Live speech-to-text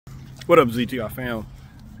What up, ZT? I found.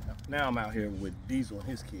 Now I'm out here with Diesel and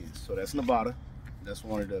his kids. So that's Nevada. That's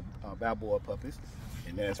one of the bad boy puppies.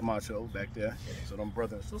 And that's Macho back there. So them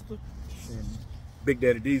brother and sister. And Big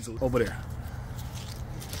Daddy Diesel over there.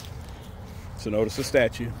 So notice the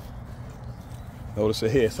statue. Notice the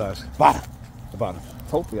head size. Nevada.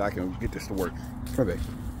 Hopefully I can get this to work. Come back.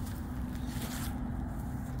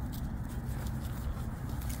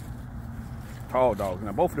 Tall dogs.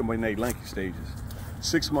 Now both of them are in their lanky stages.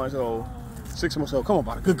 6 months old. 6 months old. Come on,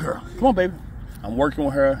 Bada. Good girl. Come on, baby. I'm working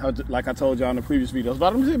with her, like I told y'all in the previous videos.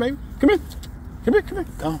 Bada, let me see, baby. Come here. Come here. Come here.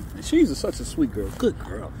 Come on. And she's such a sweet girl. Good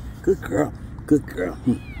girl. Good girl. Good girl.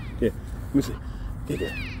 Yeah. Let me see. Get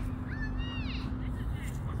there.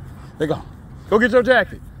 There you go. Go get your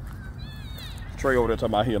jacket. Trey over there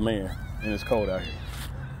talking about he a man and it's cold out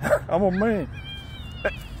here. I'm a man.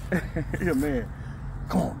 He a man.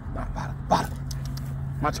 Come on. Bada.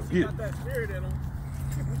 Macho, get it. That spirit in him.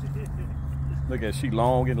 Look at she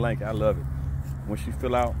long and lanky. I love it. When she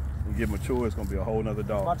fill out and get mature, it's gonna be a whole nother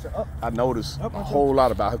dog. I noticed a whole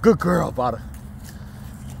lot about her. Good girl, Bada.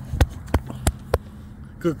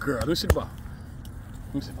 Good girl. Let me see the ball.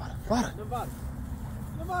 Let me see Bada.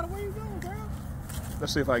 Nevada, where you going, girl?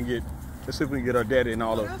 Let's see if I can get. Let's see if we can get her daddy and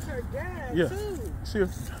all of. That's her dad yeah. too. See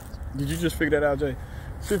if. Did you just figure that out, Jay?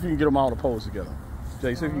 See if you can get them all to pose together.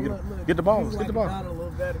 Jay, see if you can get the balls. Get the ball. A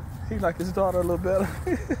little better. He like his daughter a little better.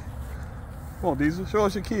 Come on, Diesel. Show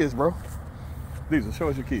us your kids, bro. Diesel, show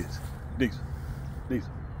us your kids. Diesel.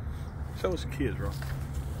 Show us your kids, bro.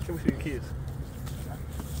 Show us your kids.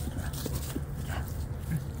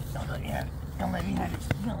 Don't let me have it. Don't let me have it.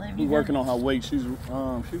 Don't let me We're working on her weight. She was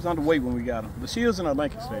underweight when we got her. But she is in her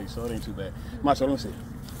lanky stage, so it ain't too bad. Macho, let me see.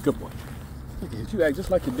 Good boy. Look at you. You act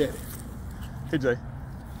just like your daddy. Hey, Jay.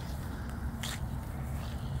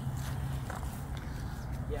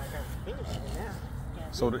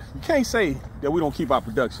 So you can't say that we don't keep our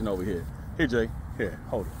production over here. Here, Jay. Here,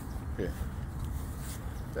 hold it.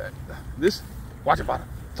 Here. This, watch it, Bada.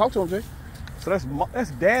 Talk to him, Jay. So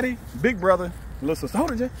that's Daddy, big brother, little sister.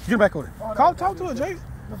 Hold it, Jay. Get her back over there. Talk to her, Jay.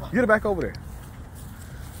 Get her back over there.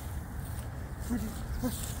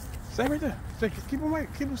 Stay right there. Jay, keep him right.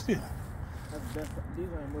 Keep him still. That's the best. These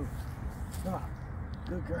ain't moving. Come on.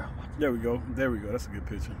 Good girl. There we go. There we go. That's a good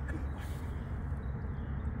picture.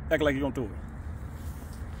 Act like you're gonna throw it.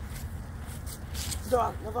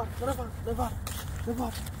 Nevada.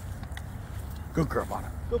 Good girl, Bada.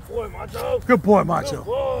 Good boy, Macho. Good boy, Macho. Good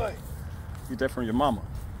boy. Get that from your mama.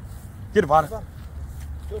 Get it, Bada.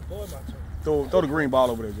 Good boy, Macho. Throw the green ball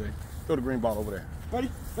over there, Jay. Throw the green ball over there. Ready,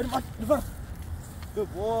 Nevada.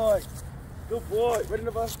 Good boy. Good boy. Ready,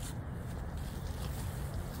 Nevada.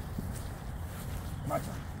 Macho.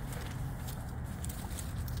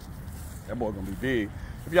 That boy gonna be big.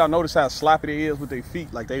 If y'all notice how sloppy they is with their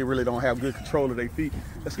feet, like they really don't have good control of their feet,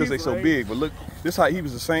 that's because they so big. But look, this how he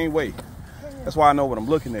was the same way. That's why I know what I'm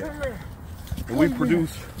looking at. And we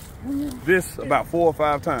produce this about 4 or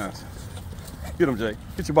 5 times. Get him, Jay.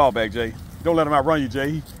 Get your ball back, Jay. Don't let him outrun you,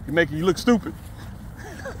 Jay. He's making you look stupid.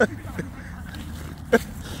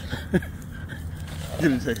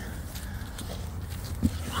 Get him, Jay.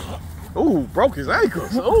 Ooh, broke his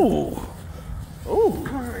ankles. Ooh.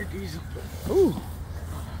 Ooh.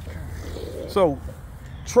 So,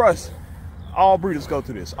 trust, all breeders go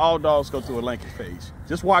through this. All dogs go through a lanky phase.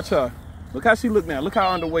 Just watch her. Look how she look now. Look how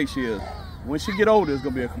underweight she is. When she get older, it's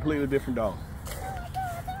going to be a completely different dog.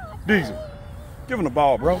 Diesel, give him the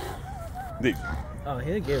ball, bro. Diesel. Oh,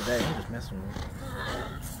 he'll give that. He's just messing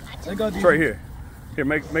with me. Go, Trey, here. Here,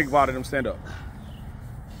 make Vada them stand up.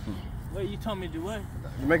 Wait, you told me to do what?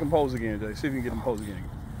 You make them pose again, Jay. See if you can get them pose again.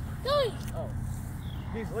 Oh.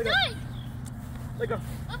 Diesel, let go. Let go.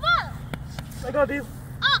 Let go, Diesel.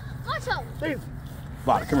 Macho. Diesel.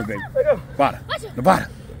 Vada, come here, baby. Let go. Vada. Macho. Nevada.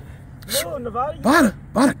 No, Nevada.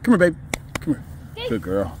 Vada. Come here, baby. Come here. Okay. Good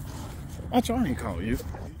girl. Macho, I ain't call you.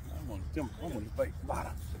 I'm on your face.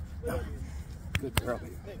 Vada. Good girl,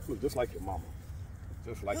 baby. Look, just like your mama.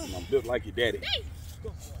 Just like your mama. Just like your daddy.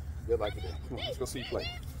 Just like your daddy. Come on, let's go see you play.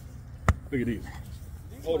 Look at these.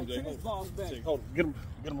 Hold him, Jay. Hold him. Get him.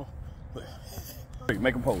 Get him.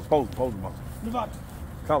 Make him pose. Pose him up. Nevada.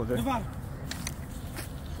 Call it, Jay. Nevada.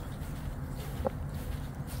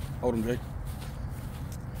 Hold him, Jay.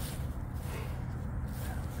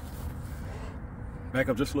 Back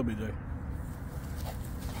up just a little bit, Jay.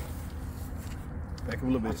 Back up a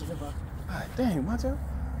little bit. God dang, Macho.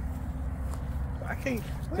 I can't.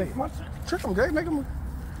 Jay, trick him, Jay. Make him.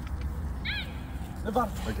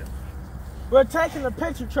 Nevada. Right there. We're taking a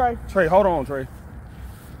picture, Trey. Trey, hold on, Trey.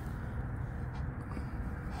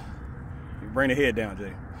 Bring the head down,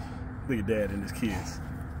 Jay. Look at Dad and his kids.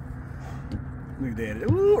 Look at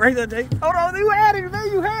that. Ooh, right there, Jake. Hold on, you had it,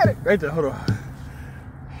 man. You had it. Right there, hold on.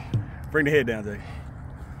 Bring the head down, Jake.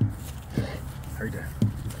 Right there.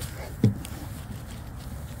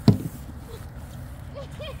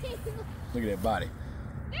 Look at that body.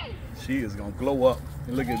 She is gonna glow up.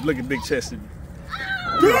 And look at big chested.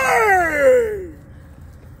 Dang!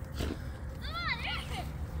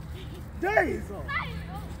 Dang!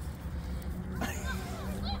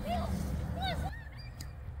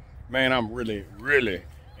 Man, I'm really, really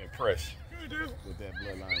impressed with that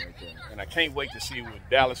bloodline right there. And I can't wait to see what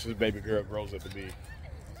Dallas's baby girl grows up to be.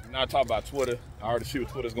 I'm not talking about Twitter. I already see what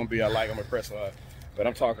Twitter's gonna be. I'm impressed with her. But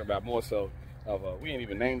I'm talking about more so of we ain't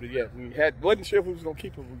even named her yet. We wasn't sure if we was gonna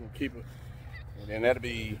keep her. We're gonna keep her. And then that'll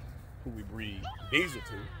be who we breed Diesel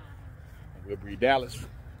to. And we'll breed Dallas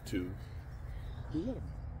to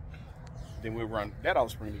then we'll run that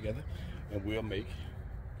offspring together and we'll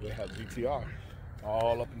have GTR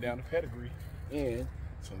all up and down the pedigree and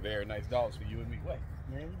some very nice dogs for you and me. Wait,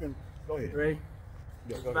 man, you can go ahead. Ready?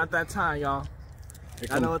 Yeah, it's about that time, y'all.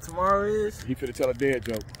 I know what tomorrow is. He finna tell a dad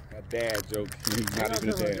joke. A dad joke. He's not even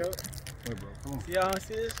a dad. Wait, bro, come on. See y'all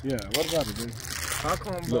see this? Yeah, what about it, dude?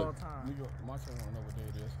 Popcorn ball time. Macho don't know what day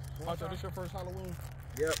it is. Macho, this your first Halloween?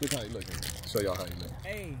 Yep. Look how you looking. Show y'all how you look.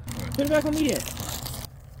 Hey, put it back on me yet.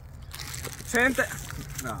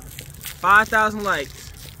 5,000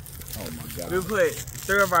 likes. Oh my God. We put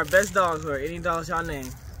 3 of our best dogs, or any dogs y'all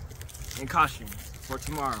name, in costume for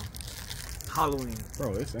tomorrow, Halloween.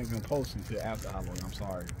 Bro, this ain't gonna post until after Halloween. I'm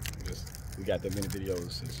sorry. We got that many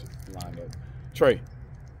videos lined up. Trey,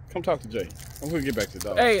 come talk to Jay. I'm gonna get back to the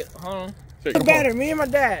dog. Hey, hold on. Trey, Look better, me and my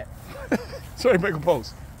dad. Trey, make a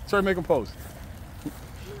post. Trey, make a post.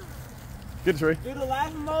 Get it, Trey. Do the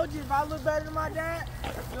laugh emoji if I look better than my dad.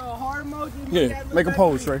 Do a heart emoji. Yeah, make a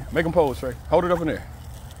pose, Trey. Make a pose, Trey. Hold it up in there.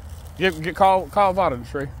 Call Vada,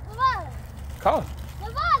 Trey. Call.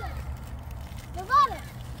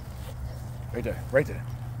 Right there, right there.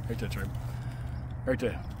 Right there, Trey. Right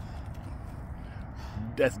there.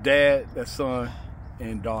 That's dad, that's son,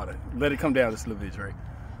 and daughter. Let it come down just a little bit, Trey.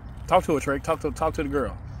 Talk to her, Trey. Talk to the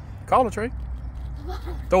girl. Call her, Trey.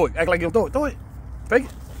 Throw it. Act like you don't throw it. Throw it. Fake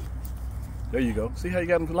it. There you go. See how you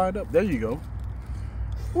got them lined up? There you go.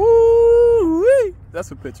 Woo-wee.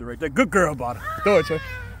 That's a picture right there. Good girl, Bada. Throw it, Trey.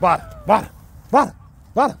 Bada.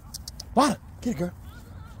 Get it, girl.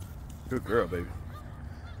 Good girl, baby.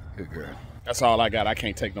 Good girl. That's all I got. I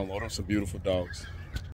can't take no more. Those some beautiful dogs.